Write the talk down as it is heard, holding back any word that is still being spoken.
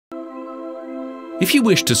If you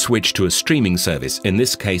wish to switch to a streaming service, in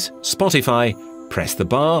this case Spotify, press the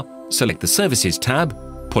bar, select the Services tab,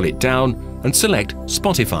 pull it down and select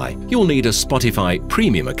Spotify. You'll need a Spotify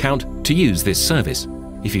Premium account to use this service.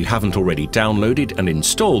 If you haven't already downloaded and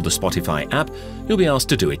installed the Spotify app, you'll be asked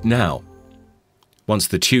to do it now. Once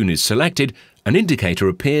the tune is selected, an indicator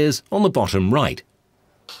appears on the bottom right.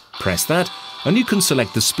 Press that and you can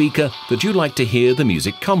select the speaker that you'd like to hear the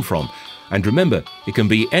music come from. And remember, it can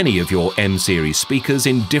be any of your M-series speakers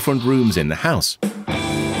in different rooms in the house.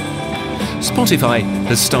 Spotify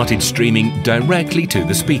has started streaming directly to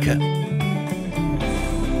the speaker.